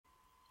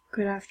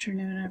Good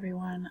afternoon,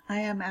 everyone. I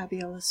am Abby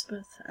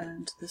Elizabeth,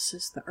 and this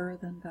is the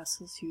Earthen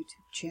Vessels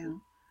YouTube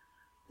channel.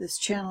 This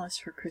channel is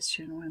for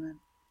Christian women,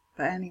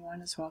 but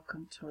anyone is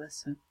welcome to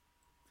listen.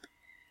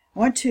 I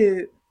want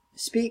to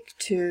speak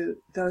to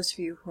those of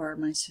you who are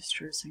my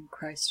sisters in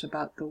Christ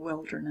about the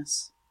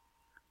wilderness.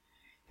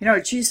 You know,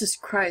 Jesus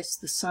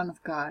Christ, the Son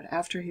of God,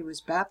 after he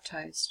was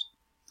baptized,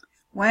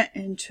 went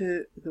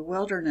into the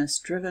wilderness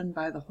driven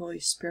by the Holy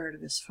Spirit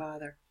of his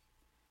Father.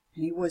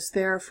 And he was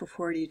there for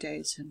 40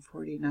 days and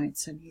 40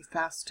 nights, and he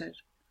fasted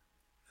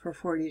for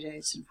 40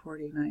 days and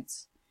 40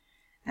 nights.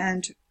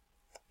 And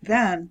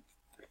then,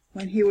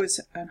 when he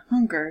was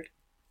anhungered,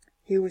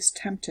 he was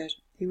tempted.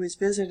 He was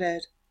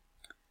visited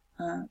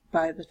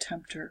by the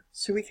tempter.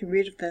 So we can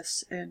read of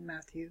this in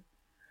Matthew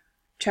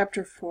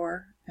chapter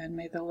 4, and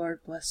may the Lord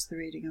bless the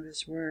reading of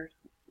his word.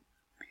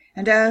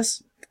 And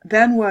as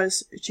then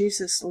was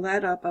Jesus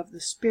led up of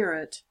the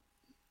Spirit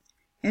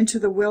into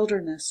the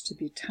wilderness to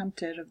be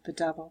tempted of the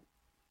devil.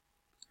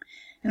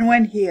 And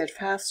when he had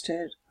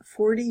fasted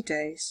 40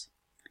 days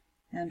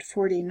and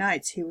 40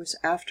 nights, he was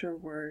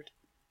afterward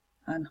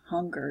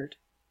anhungered.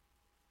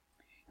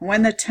 And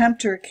when the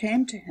tempter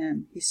came to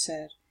him, he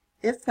said,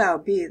 If thou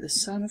be the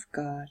Son of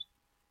God,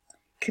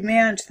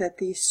 command that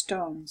these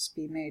stones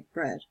be made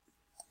bread.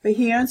 But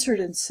he answered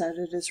and said,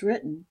 It is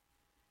written,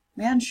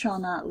 Man shall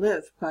not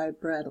live by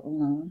bread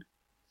alone,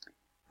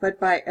 but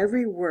by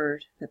every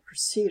word that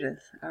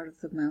proceedeth out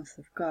of the mouth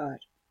of God.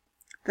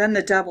 Then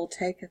the devil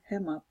taketh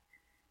him up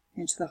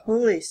into the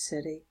holy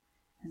city,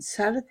 and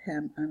setteth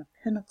him on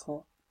a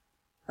pinnacle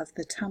of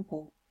the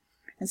temple,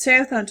 and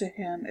saith unto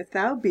him, If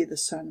thou be the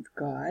Son of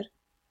God,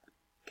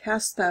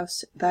 cast thou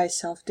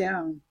thyself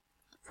down.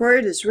 For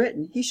it is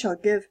written, He shall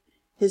give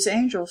his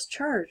angels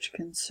charge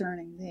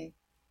concerning thee,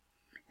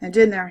 and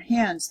in their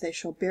hands they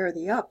shall bear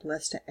thee up,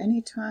 lest at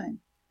any time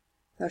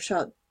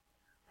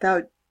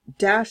thou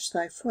dash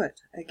thy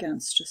foot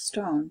against a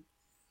stone.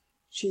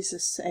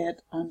 Jesus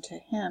said unto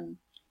him,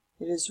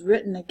 It is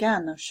written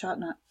again, Thou shalt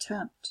not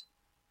tempt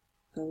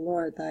the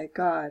Lord thy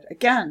God.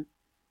 Again,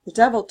 the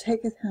devil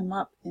taketh him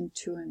up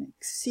into an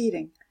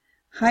exceeding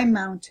high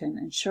mountain,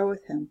 and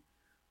showeth him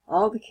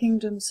all the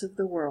kingdoms of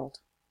the world,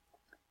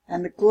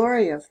 and the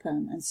glory of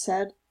them, and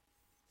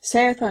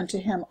saith unto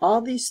him,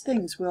 All these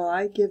things will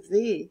I give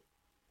thee,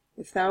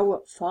 if thou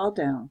wilt fall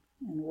down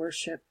and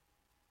worship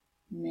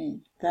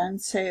me. Then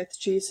saith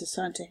Jesus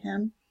unto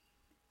him,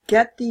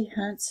 Get thee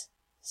hence,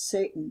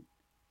 Satan,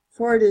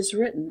 for it is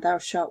written, Thou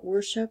shalt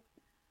worship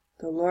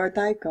the Lord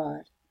thy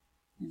God,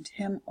 and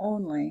him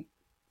only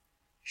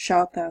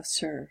shalt thou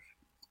serve.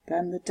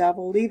 Then the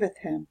devil leaveth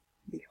him.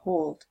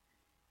 Behold,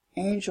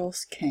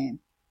 angels came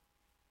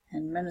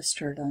and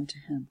ministered unto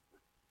him.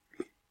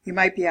 You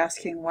might be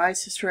asking, why,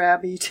 Sister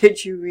Abby,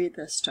 did you read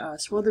this to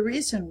us? Well, the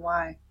reason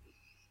why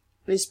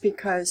is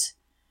because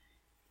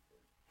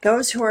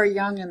those who are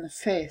young in the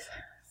faith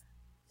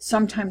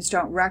sometimes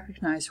don't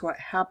recognize what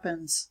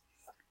happens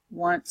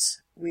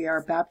once we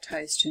are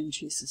baptized in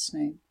Jesus'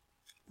 name.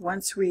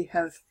 Once we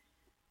have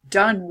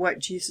done what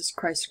Jesus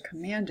Christ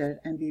commanded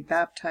and be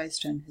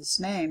baptized in his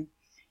name,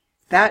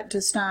 that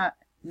does not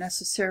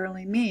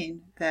necessarily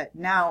mean that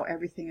now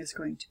everything is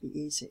going to be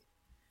easy.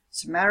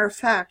 As a matter of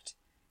fact,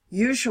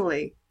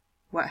 usually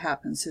what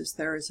happens is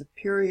there is a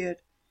period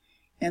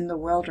in the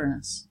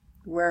wilderness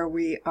where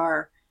we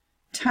are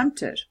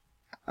tempted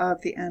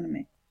of the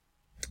enemy.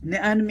 And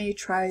the enemy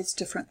tries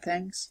different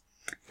things,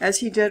 as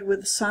he did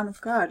with the Son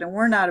of God, and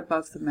we're not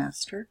above the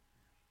Master.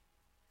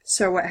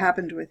 So what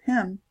happened with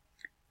him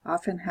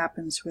often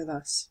happens with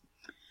us.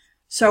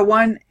 So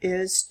one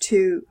is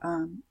to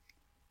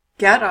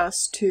get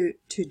us to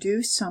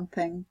do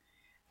something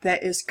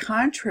that is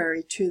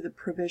contrary to the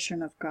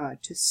provision of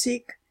God, to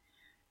seek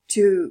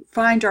to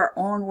find our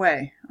own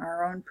way,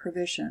 our own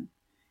provision.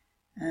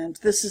 And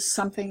this is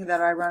something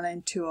that I run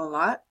into a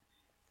lot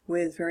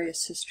with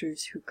various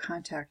sisters who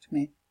contact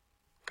me.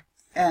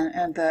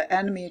 And the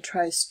enemy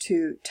tries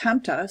to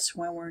tempt us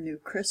when we're new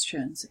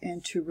Christians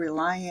into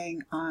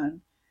relying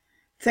on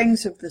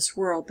things of this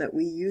world that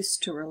we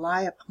used to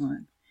rely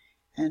upon,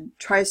 and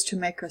tries to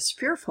make us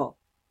fearful.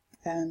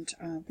 And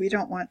we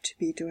don't want to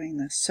be doing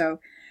this. So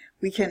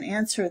we can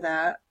answer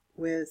that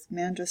with,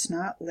 Man does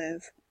not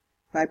live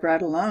by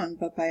bread alone,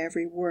 but by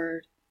every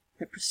word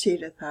that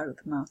proceedeth out of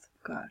the mouth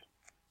of God.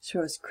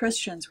 So as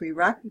Christians, we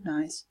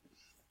recognize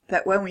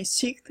that when we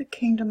seek the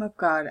kingdom of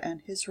God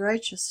and his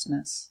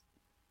righteousness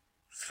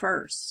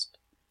first,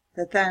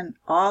 that then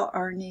all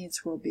our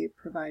needs will be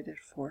provided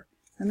for.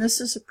 And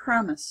this is a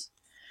promise.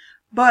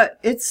 But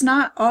it's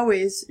not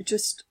always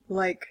just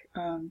like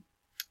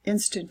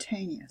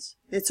instantaneous.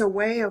 It's a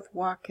way of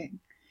walking.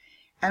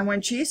 And when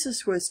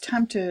Jesus was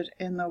tempted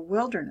in the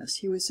wilderness,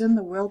 he was in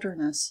the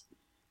wilderness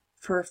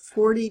for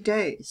 40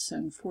 days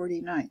and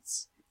 40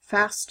 nights,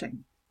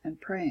 fasting and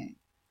praying.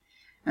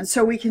 And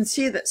so we can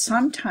see that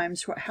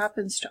sometimes what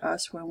happens to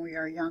us when we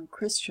are young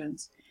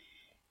Christians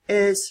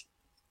is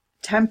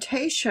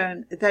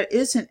temptation that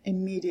isn't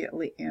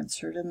immediately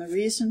answered. And the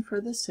reason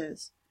for this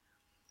is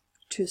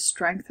to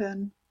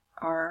strengthen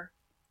our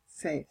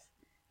faith.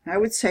 I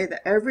would say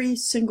that every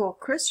single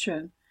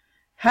Christian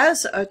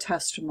has a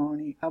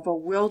testimony of a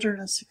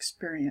wilderness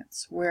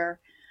experience where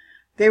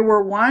they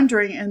were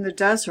wandering in the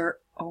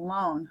desert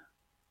alone,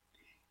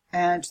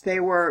 and they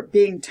were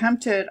being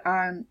tempted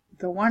on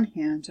the one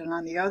hand, and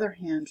on the other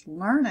hand,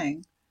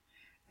 learning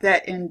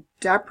that in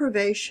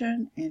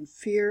deprivation, in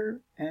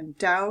fear, and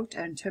doubt,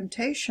 and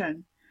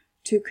temptation,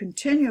 to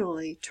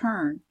continually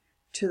turn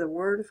to the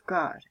Word of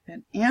God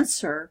and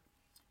answer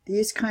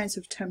these kinds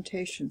of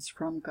temptations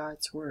from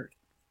God's Word.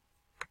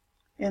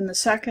 In the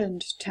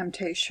second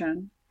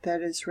temptation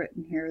that is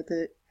written here,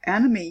 the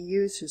enemy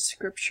uses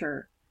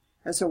Scripture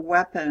as a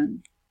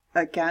weapon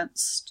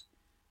against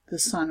the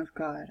Son of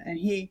God. And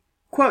he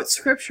quotes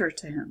Scripture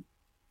to him.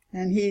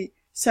 And he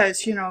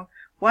says,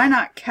 why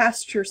not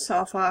cast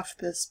yourself off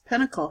this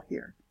pinnacle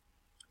here?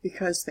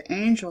 Because the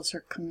angels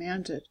are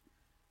commanded,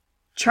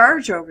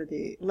 charge over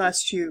thee,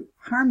 lest you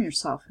harm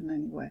yourself in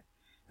any way.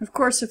 Of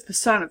course, if the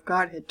Son of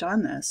God had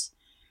done this,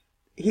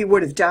 he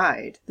would have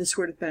died. This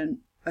would have been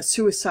a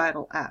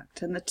suicidal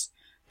act. And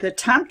the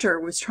tempter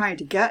was trying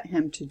to get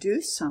him to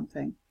do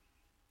something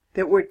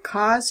that would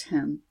cause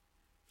him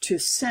to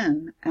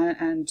sin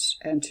and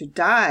to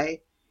die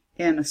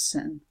in a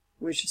sin,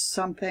 which is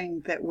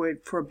something that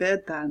would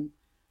forbid then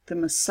the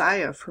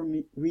Messiah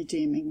from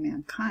redeeming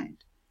mankind.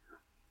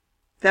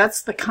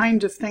 That's the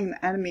kind of thing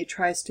the enemy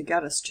tries to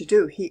get us to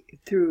do.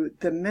 Through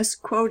the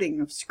misquoting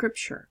of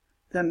Scripture,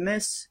 the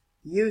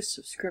misuse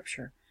of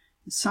Scripture,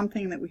 is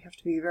something that we have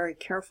to be very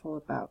careful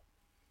about.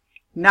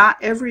 Not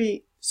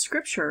every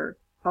Scripture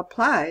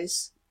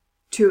applies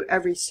to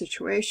every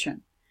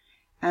situation.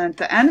 And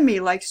the enemy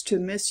likes to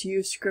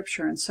misuse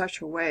Scripture in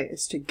such a way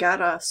as to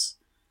get us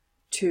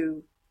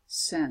to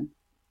sin.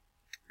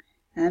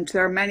 And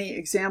there are many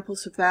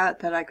examples of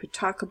that I could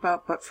talk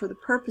about, but for the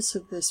purpose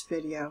of this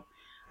video,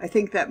 I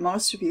think that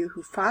most of you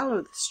who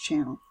follow this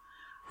channel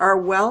are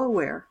well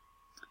aware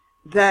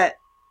that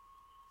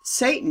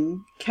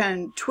Satan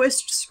can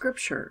twist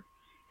Scripture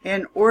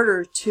in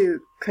order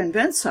to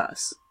convince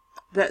us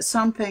that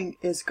something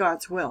is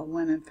God's will,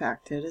 when in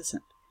fact it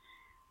isn't.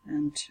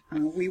 And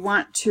we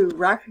want to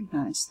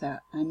recognize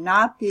that and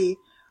not be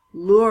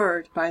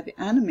lured by the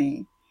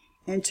enemy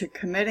into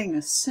committing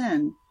a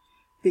sin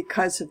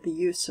because of the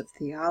use of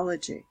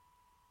theology.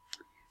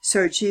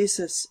 So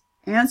Jesus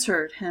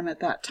answered him at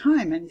that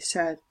time, and he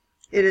said,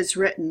 "It is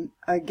written,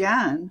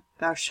 again,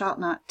 thou shalt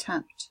not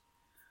tempt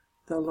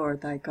the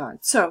Lord thy God."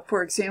 So,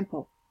 for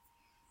example,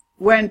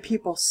 when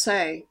people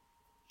say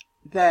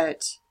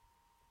that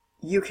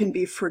you can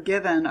be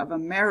forgiven of a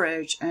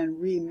marriage and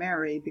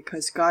remarry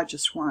because God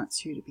just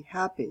wants you to be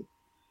happy,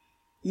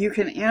 you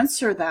can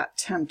answer that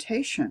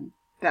temptation,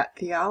 that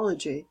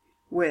theology,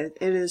 with,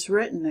 "It is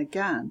written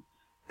again,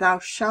 thou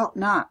shalt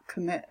not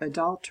commit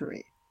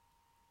adultery."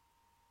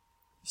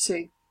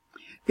 See?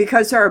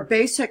 Because there are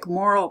basic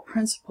moral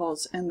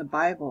principles in the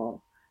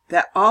Bible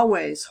that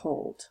always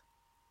hold.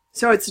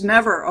 So it's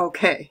never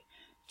okay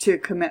to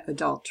commit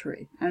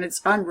adultery. And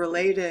it's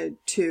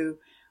unrelated to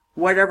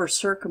whatever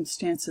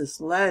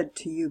circumstances led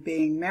to you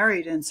being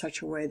married in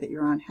such a way that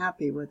you're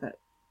unhappy with it.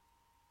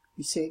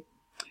 You see?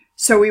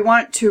 So we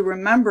want to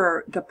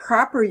remember the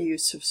proper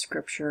use of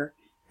Scripture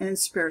in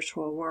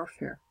spiritual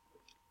warfare.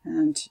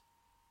 And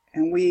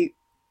we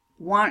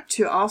want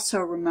to also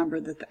remember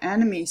that the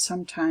enemy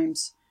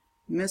sometimes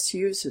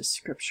misuses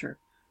Scripture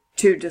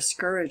to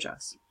discourage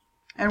us.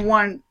 And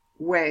one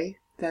way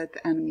that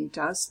the enemy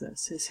does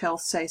this is he'll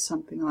say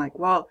something like,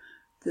 well,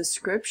 the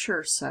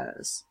Scripture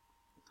says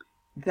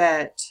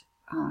that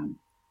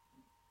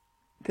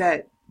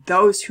that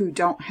those who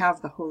don't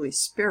have the Holy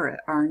Spirit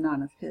are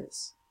none of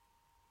his.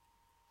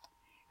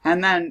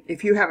 And then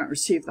if you haven't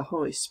received the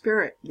Holy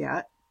Spirit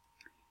yet,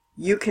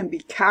 you can be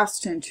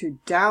cast into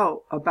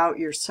doubt about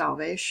your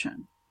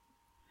salvation,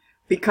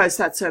 because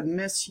that's a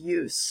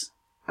misuse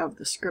of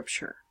the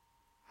Scripture.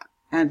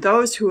 And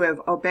those who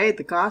have obeyed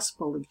the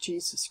gospel of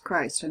Jesus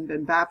Christ and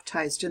been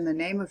baptized in the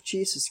name of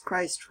Jesus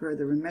Christ for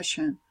the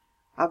remission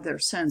of their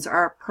sins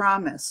are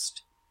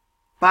promised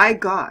by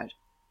God.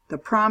 The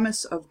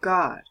promise of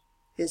God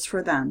is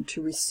for them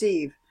to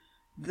receive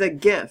the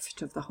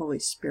gift of the Holy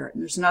Spirit.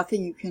 And there's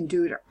nothing you can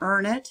do to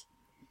earn it,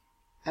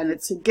 and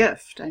it's a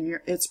gift, and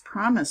it's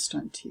promised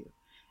unto you.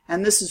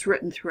 And this is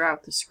written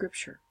throughout the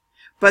Scripture.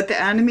 But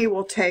the enemy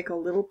will take a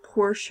little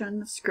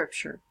portion of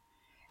Scripture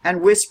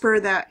and whisper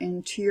that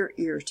into your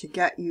ear to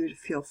get you to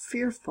feel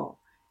fearful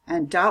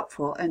and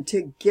doubtful and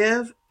to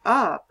give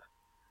up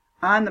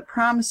on the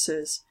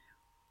promises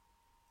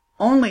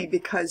only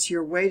because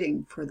you're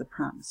waiting for the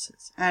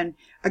promises, and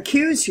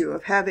accuse you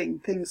of having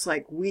things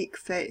like weak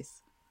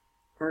faith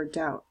or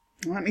doubt.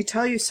 Let me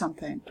tell you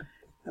something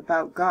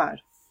about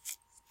God.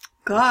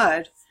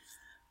 God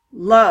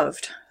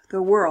loved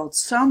the world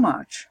so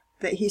much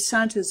that he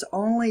sent his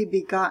only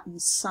begotten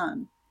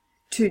Son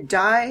to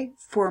die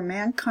for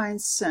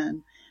mankind's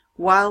sin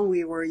while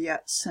we were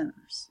yet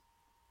sinners.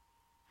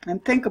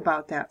 And think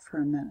about that for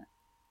a minute.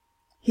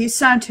 He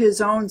sent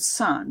his own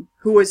Son,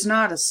 who was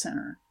not a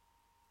sinner,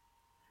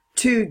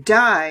 to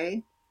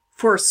die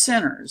for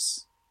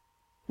sinners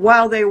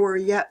while they were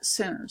yet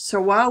sinners.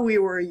 So while we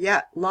were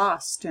yet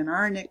lost in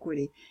our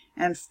iniquity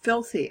and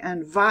filthy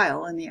and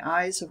vile in the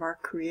eyes of our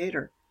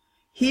Creator,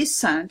 He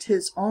sent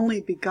His only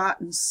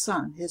begotten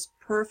Son, His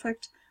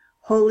perfect,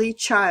 holy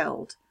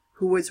child,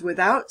 who was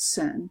without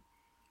sin,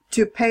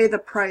 to pay the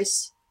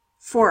price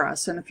for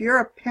us. And if you're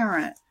a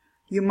parent,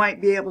 you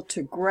might be able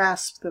to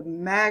grasp the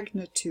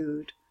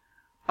magnitude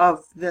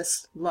of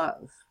this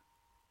love.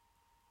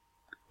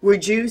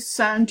 Would you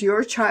send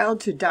your child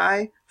to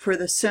die for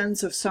the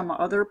sins of some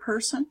other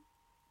person?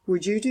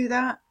 Would you do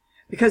that?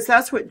 Because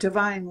that's what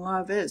divine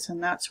love is,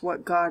 and that's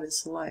what God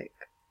is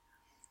like.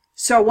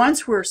 So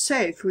once we're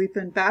saved, we've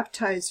been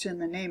baptized in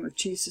the name of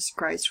Jesus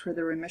Christ for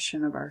the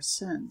remission of our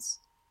sins.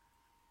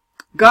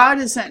 God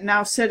isn't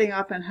now sitting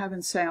up in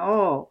heaven saying,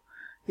 oh,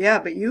 yeah,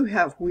 but you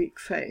have weak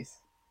faith.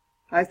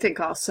 I think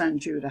I'll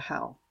send you to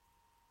hell.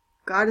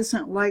 God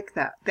isn't like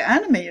that. The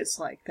enemy is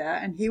like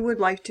that, and he would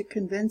like to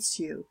convince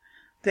you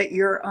that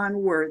you're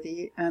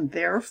unworthy, and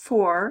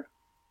therefore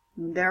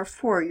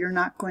you're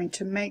not going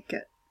to make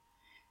it.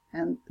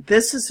 And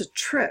this is a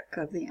trick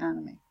of the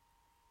enemy.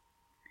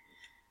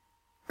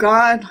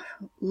 God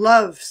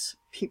loves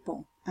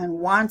people and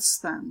wants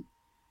them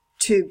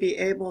to be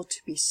able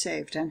to be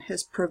saved, and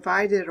has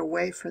provided a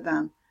way for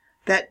them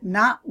that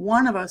not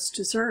one of us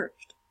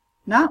deserved.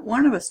 Not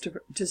one of us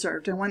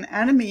deserved. And when the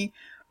enemy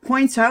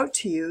points out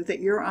to you that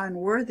you're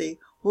unworthy,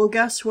 well,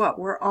 guess what?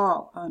 We're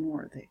all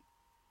unworthy.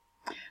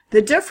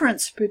 The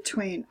difference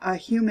between a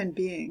human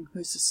being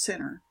who's a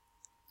sinner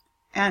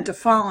and a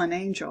fallen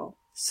angel,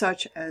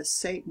 such as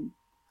Satan,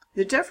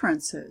 the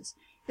difference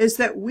is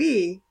that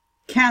we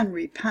can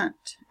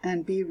repent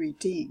and be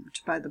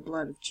redeemed by the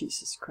blood of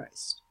Jesus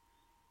Christ.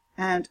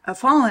 And a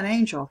fallen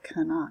angel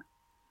cannot.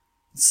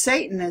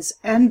 Satan is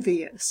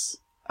envious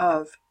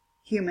of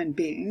human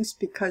beings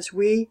because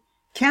we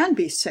can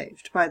be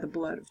saved by the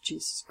blood of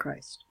Jesus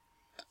Christ.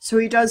 So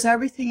he does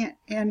everything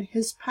in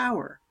his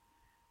power,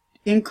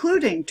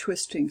 including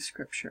twisting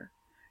Scripture,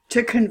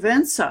 to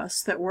convince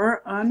us that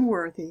we're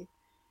unworthy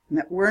and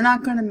that we're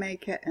not going to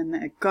make it and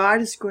that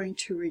God is going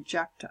to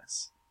reject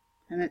us.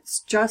 And it's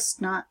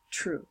just not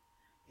true.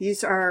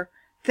 These are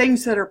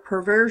things that are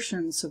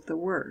perversions of the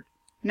Word.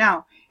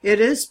 Now, it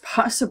is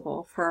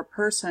possible for a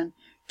person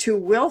to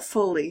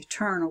willfully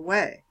turn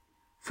away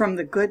from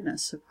the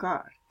goodness of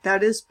God.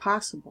 That is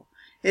possible.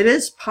 It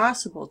is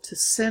possible to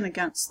sin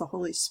against the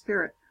Holy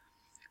Spirit.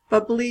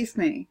 But believe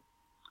me,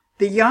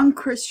 the young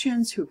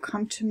Christians who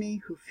come to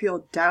me who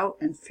feel doubt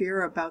and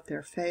fear about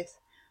their faith,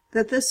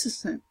 that this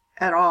isn't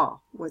at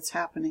all what's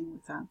happening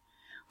with them.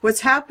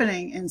 What's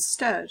happening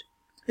instead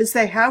is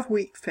they have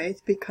weak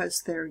faith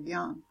because they're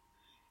young.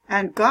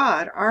 And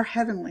God, our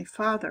Heavenly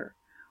Father,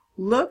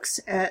 looks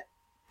at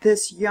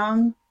this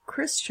young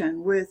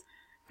Christian with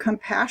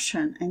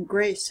compassion and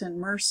grace and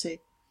mercy.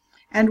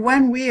 And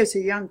when we as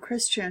a young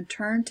Christian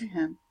turn to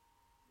Him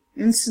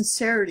in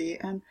sincerity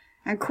and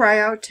cry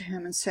out to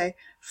Him and say,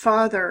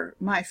 Father,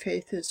 my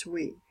faith is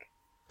weak.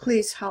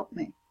 Please help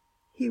me.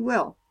 He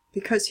will,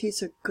 because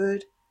He's a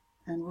good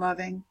and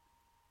loving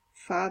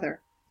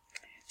Father.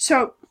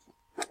 So,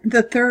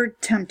 the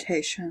third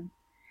temptation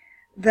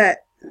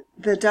that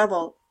the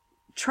devil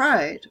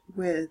tried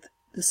with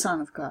the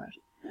Son of God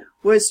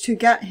was to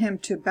get him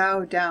to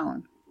bow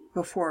down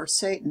before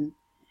Satan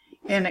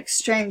in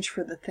exchange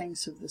for the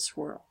things of this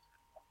world.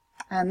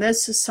 And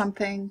this is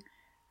something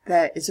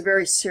that is a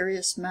very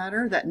serious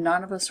matter that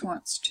none of us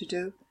wants to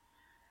do.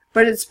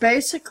 But it's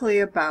basically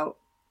about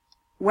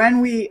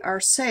when we are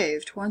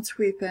saved, once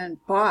we've been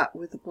bought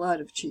with the blood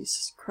of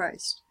Jesus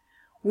Christ,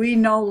 we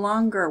no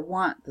longer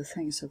want the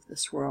things of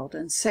this world.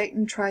 And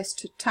Satan tries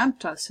to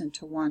tempt us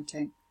into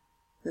wanting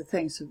the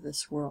things of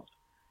this world.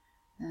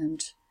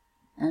 And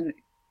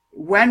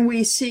when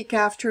we seek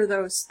after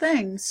those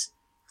things,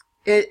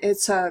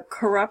 it's a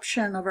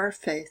corruption of our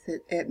faith.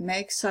 It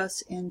makes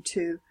us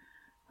into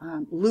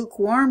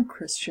lukewarm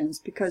Christians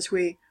because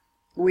we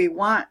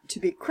want to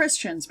be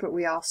Christians, but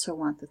we also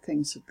want the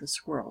things of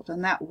this world.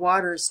 And that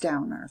waters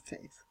down our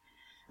faith.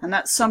 And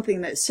that's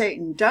something that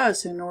Satan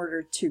does in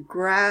order to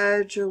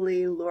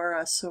gradually lure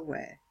us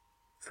away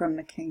from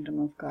the kingdom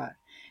of God.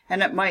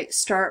 And it might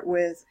start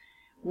with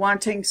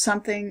wanting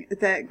something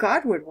that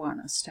God would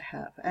want us to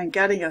have and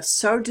getting us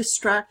so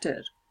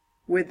distracted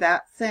with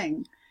that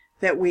thing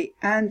that we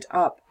end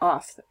up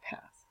off the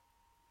path.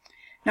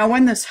 Now,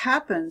 when this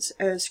happens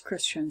as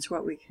Christians,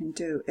 what we can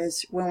do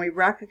is when we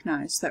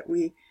recognize that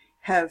we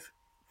have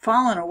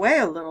fallen away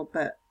a little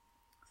bit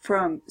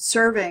from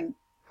serving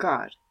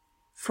God,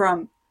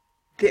 from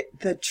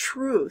the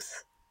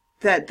truth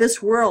that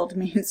this world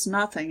means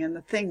nothing and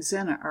the things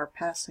in it are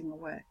passing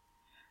away,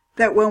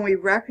 that when we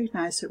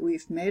recognize that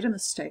we've made a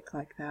mistake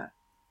like that,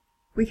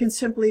 we can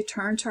simply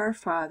turn to our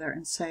Father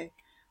and say,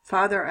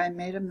 Father, I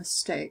made a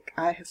mistake.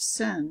 I have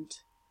sinned.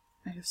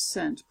 I have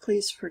sinned.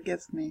 Please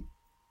forgive me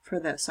for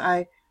this.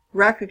 I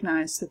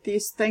recognize that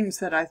these things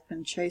that I've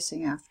been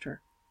chasing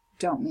after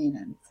don't mean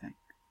anything.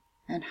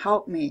 And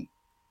help me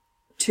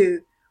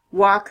to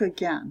walk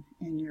again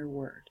in your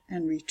word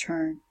and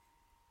return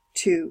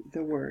to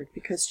the word.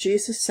 Because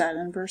Jesus said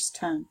in verse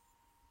 10,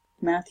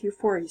 Matthew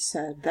 4, he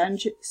said, Then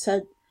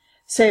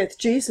saith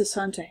Jesus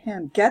unto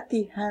him, Get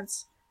thee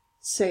hence,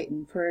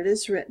 Satan, for it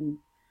is written,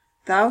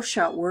 Thou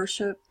shalt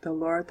worship the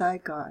Lord thy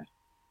God,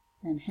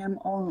 and him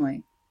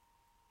only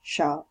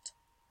shalt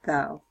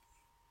thou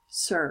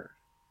serve.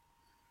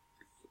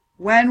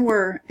 When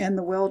we're in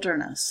the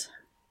wilderness,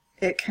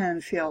 it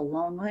can feel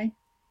lonely.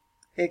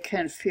 It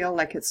can feel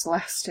like it's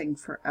lasting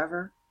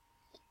forever.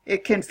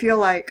 It can feel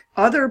like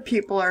other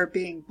people are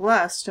being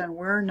blessed and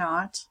we're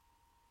not.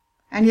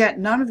 And yet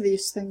none of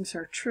these things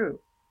are true.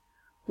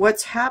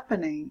 What's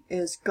happening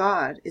is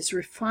God is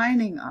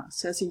refining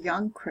us as a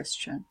young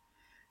Christian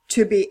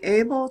to be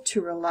able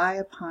to rely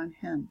upon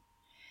him.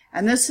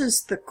 And this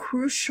is the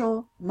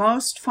crucial,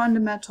 most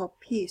fundamental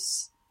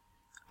piece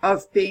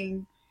of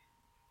being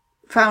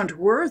found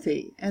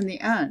worthy in the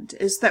end,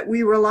 is that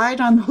we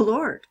relied on the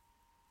Lord,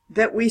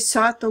 that we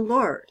sought the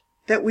Lord,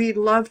 that we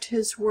loved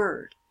his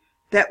word,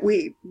 that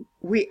we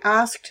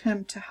asked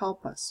him to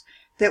help us,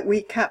 that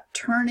we kept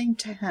turning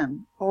to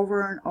him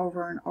over and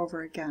over and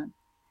over again.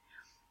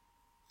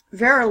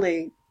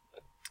 Verily,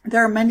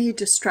 there are many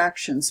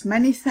distractions,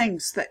 many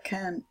things that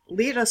can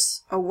lead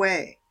us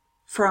away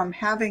from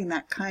having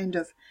that kind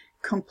of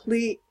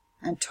complete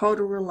and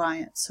total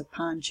reliance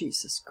upon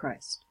Jesus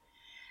Christ.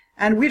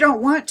 And we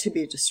don't want to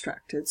be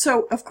distracted.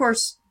 So, of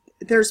course,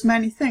 there's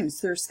many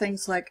things. There's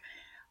things like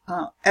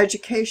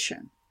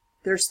education.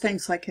 There's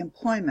things like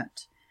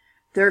employment.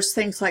 There's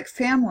things like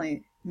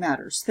family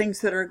matters,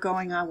 things that are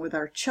going on with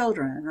our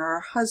children or our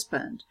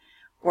husband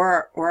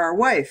or our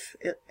wife,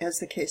 as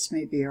the case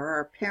may be, or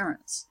our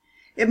parents.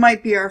 It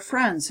might be our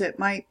friends. It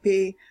might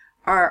be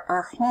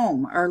our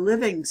home, our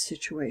living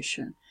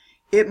situation.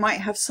 It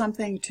might have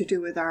something to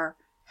do with our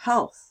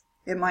health.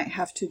 It might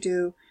have to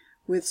do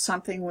with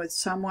something with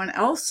someone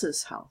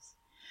else's health.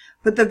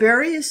 But the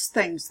various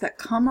things that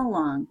come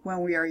along when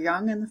we are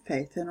young in the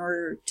faith in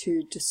order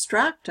to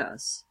distract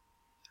us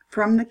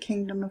from the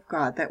kingdom of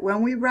God, that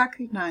when we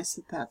recognize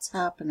that that's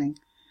happening,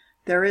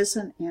 there is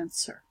an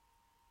answer.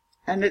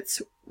 And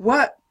it's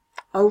what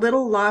a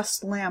little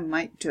lost lamb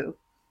might do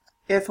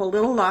if a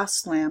little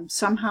lost lamb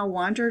somehow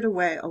wandered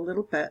away a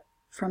little bit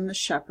from the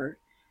shepherd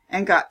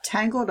and got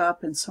tangled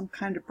up in some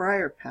kind of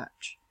briar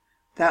patch.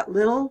 That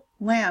little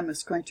lamb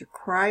is going to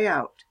cry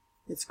out.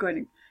 It's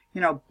going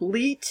to,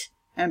 bleat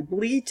and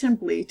bleat and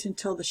bleat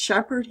until the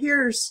shepherd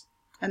hears,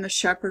 and the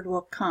shepherd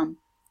will come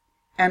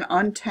and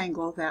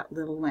untangle that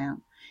little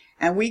lamb.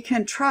 And we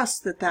can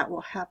trust that that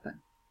will happen.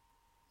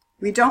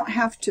 We don't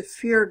have to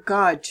fear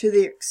God to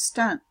the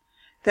extent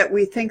that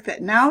we think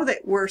that now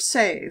that we're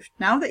saved,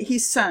 now that he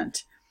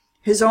sent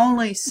his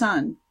only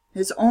son,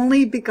 his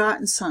only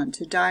begotten son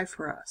to die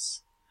for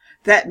us,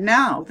 that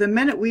now, the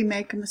minute we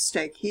make a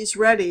mistake, he's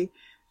ready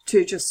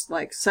to just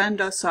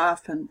send us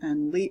off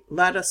and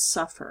let us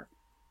suffer.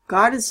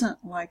 God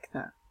isn't like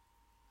that.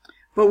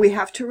 But we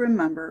have to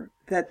remember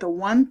that the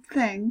one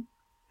thing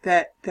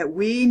that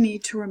we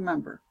need to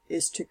remember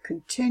is to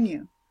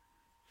continue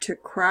to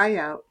cry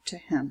out to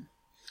him.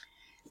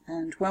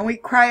 And when we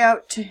cry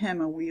out to him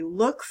and we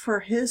look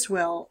for his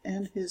will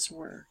in his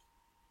word,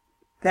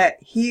 that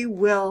he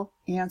will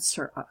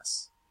answer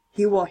us.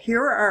 He will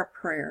hear our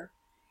prayer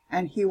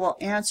and he will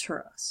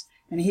answer us.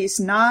 And he's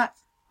not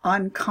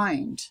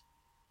unkind.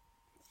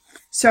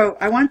 So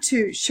I want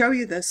to show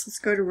you this. Let's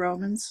go to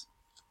Romans.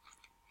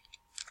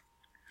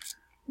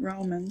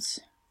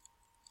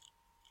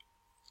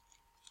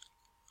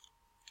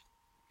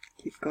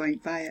 Keep going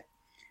by it.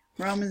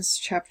 Romans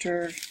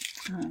chapter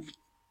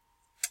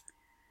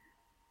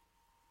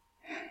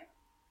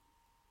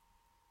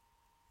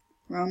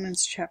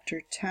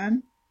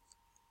 10.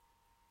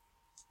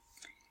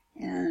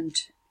 And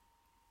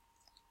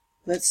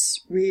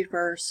let's read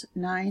verse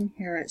 9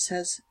 here. It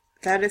says,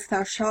 That if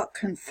thou shalt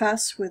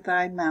confess with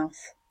thy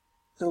mouth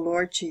the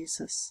Lord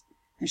Jesus,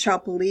 and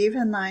shalt believe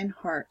in thine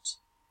heart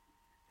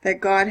that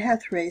God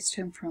hath raised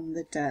him from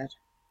the dead,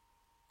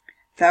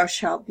 thou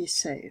shalt be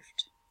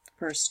saved.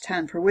 Verse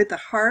 10, For with the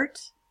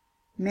heart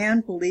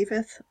man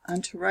believeth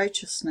unto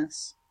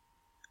righteousness,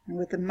 and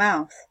with the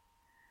mouth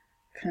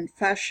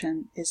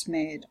confession is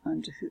made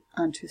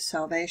unto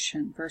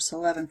salvation. Verse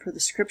 11, For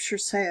the scripture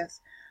saith,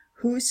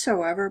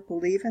 Whosoever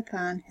believeth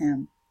on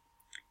him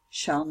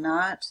shall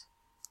not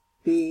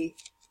be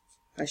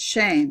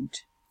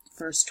ashamed.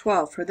 Verse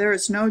 12, For there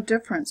is no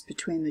difference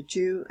between the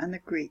Jew and the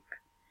Greek,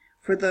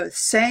 for the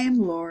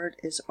same Lord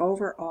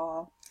over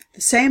all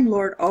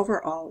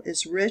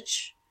is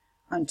rich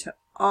unto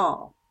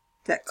all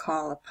that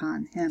call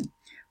upon him.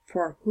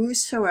 For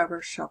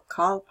whosoever shall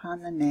call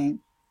upon the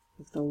name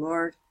of the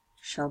Lord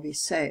shall be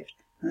saved.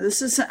 Now,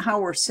 this isn't how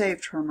we're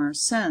saved from our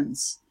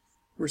sins.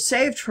 We're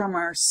saved from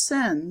our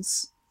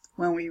sins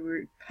when we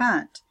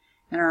repent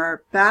and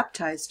are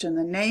baptized in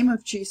the name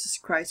of Jesus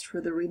Christ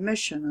for the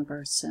remission of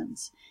our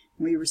sins.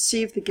 We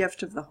receive the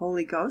gift of the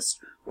Holy Ghost,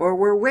 or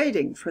we're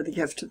waiting for the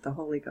gift of the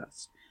Holy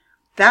Ghost.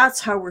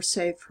 That's how we're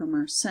saved from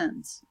our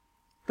sins.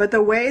 But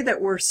the way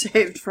that we're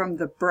saved from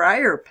the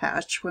briar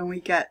patch when we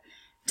get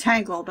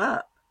tangled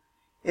up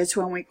is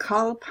when we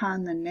call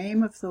upon the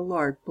name of the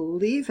Lord,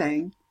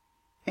 believing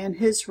in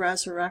his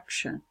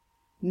resurrection,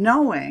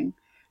 knowing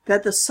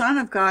that the Son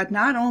of God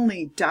not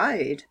only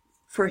died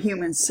for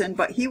human sin,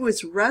 but he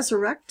was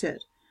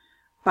resurrected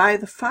by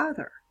the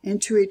Father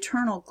into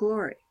eternal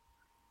glory.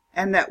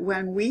 And that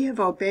when we have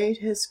obeyed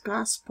his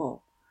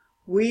gospel,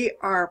 we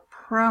are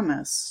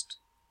promised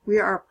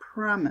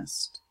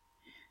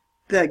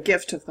the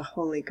gift of the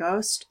Holy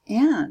Ghost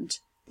and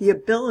the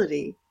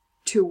ability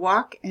to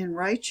walk in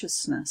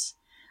righteousness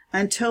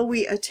until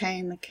we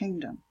attain the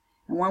kingdom.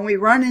 And when we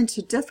run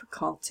into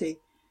difficulty,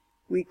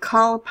 we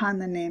call upon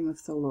the name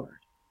of the Lord.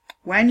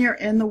 When you're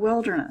in the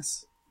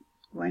wilderness,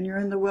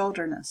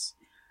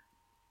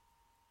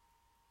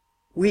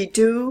 we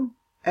do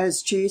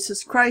as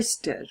Jesus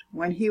Christ did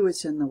when he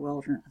was in the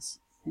wilderness.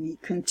 And he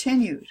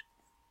continued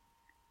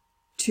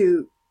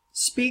to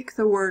speak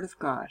the word of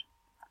God,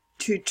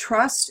 to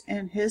trust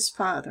in his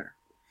Father,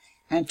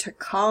 and to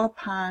call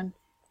upon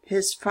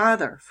his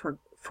Father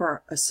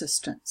for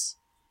assistance.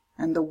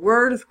 And the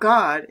word of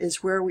God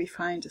is where we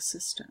find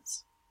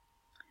assistance.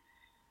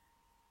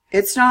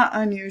 It's not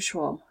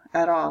unusual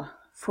at all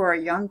for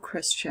a young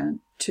Christian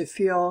to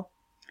feel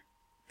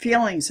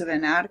feelings of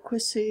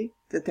inadequacy,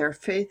 that their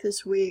faith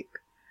is weak,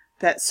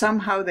 that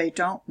somehow they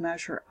don't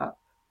measure up.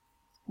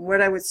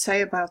 What I would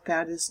say about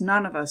that is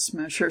none of us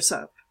measures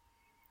up.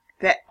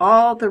 That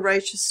all the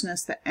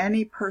righteousness that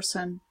any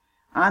person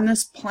on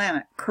this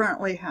planet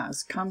currently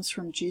has comes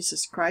from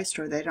Jesus Christ,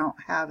 or they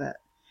don't have it.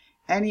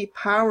 Any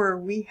power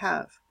we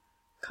have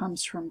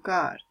comes from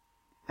God.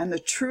 And the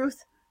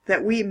truth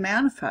that we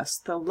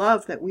manifest, the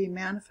love that we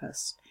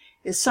manifest,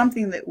 is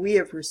something that we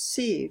have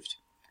received.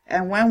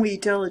 And when we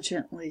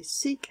diligently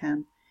seek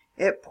him,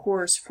 it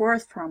pours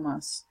forth from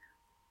us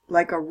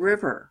like a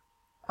river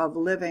of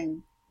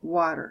living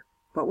water.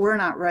 But we're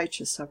not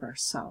righteous of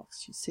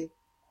ourselves, you see.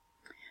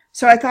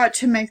 So I thought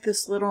to make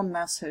this little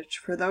message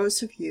for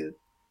those of you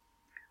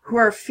who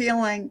are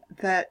feeling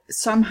that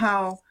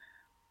somehow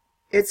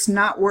it's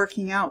not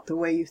working out the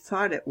way you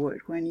thought it would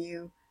when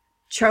you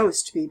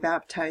chose to be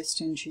baptized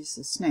in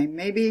Jesus' name.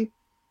 Maybe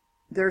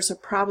there's a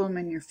problem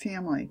in your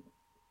family.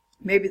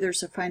 Maybe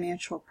there's a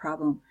financial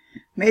problem.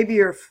 Maybe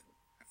you're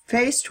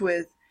faced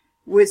with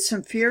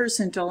some fears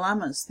and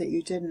dilemmas that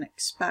you didn't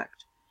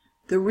expect.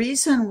 The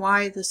reason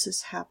why this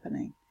is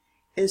happening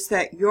is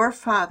that your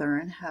Father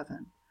in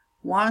heaven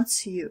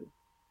wants you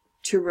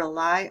to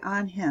rely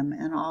on him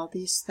in all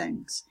these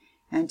things.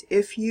 And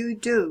if you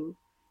do,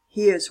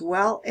 he is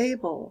well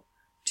able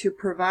to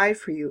provide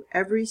for you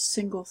every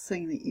single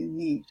thing that you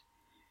need.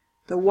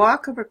 The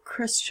walk of a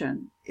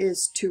Christian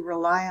is to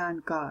rely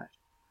on God.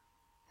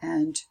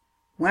 And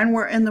when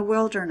we're in the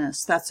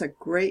wilderness, that's a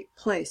great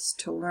place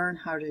to learn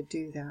how to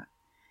do that.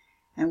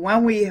 And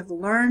when we have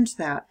learned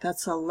that,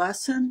 that's a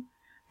lesson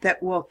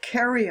that will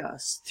carry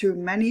us through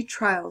many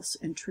trials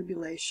and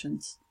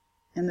tribulations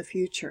in the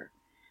future.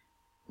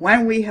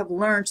 When we have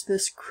learned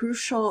this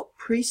crucial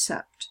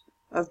precept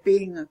of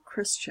being a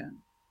Christian,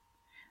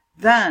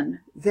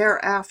 then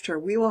thereafter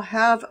we will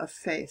have a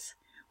faith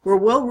where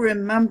we'll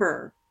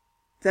remember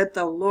that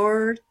the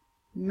Lord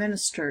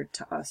ministered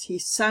to us. He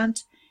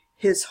sent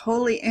his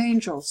holy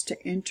angels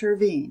to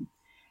intervene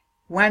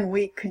when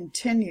we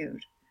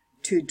continued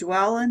to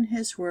dwell in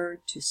his word,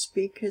 to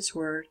speak his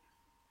word,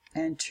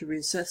 and to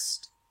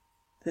resist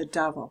the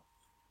devil.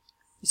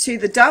 You see,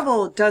 the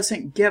devil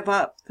doesn't give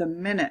up the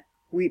minute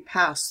we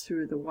pass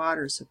through the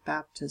waters of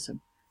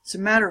baptism. As a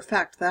matter of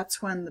fact,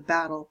 that's when the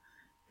battle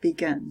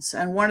begins.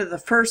 And one of the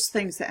first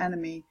things the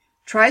enemy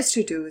tries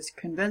to do is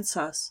convince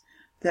us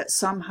that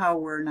somehow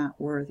we're not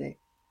worthy.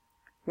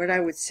 What I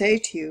would say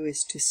to you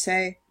is to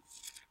say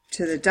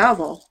to the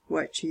devil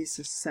what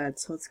Jesus said.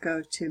 So let's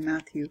go to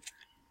Matthew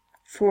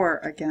 4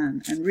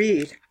 again and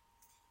read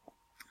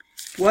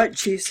what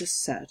Jesus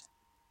said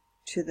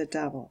to the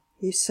devil.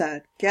 He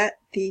said, "Get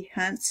thee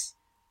hence,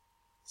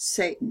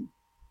 Satan.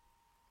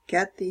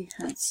 Get thee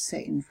hence,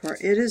 Satan, for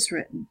it is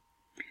written,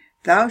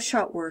 Thou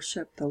shalt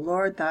worship the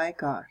Lord thy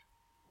God,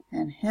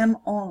 and him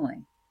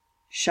only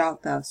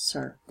shalt thou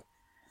serve."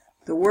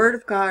 The Word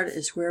of God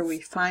is where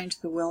we find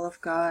the will of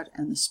God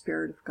and the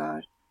Spirit of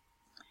God.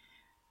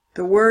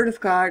 The Word of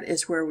God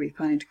is where we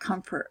find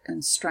comfort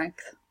and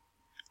strength.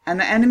 And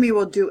the enemy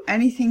will do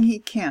anything he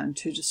can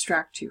to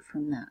distract you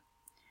from that.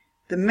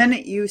 The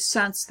minute you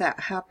sense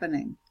that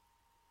happening,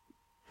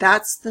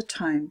 that's the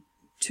time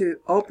to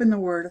open the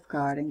Word of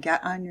God and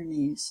get on your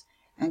knees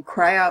and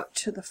cry out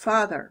to the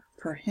Father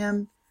for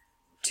him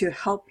to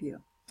help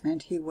you.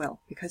 And he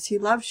will, because he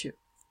loves you.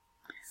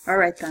 All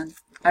right then,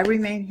 I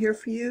remain here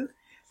for you.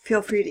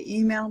 Feel free to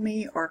email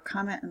me or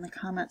comment in the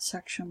comment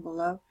section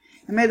below.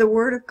 And may the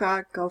Word of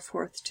God go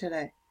forth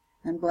today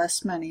and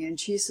bless many. In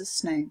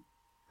Jesus' name,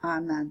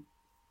 amen.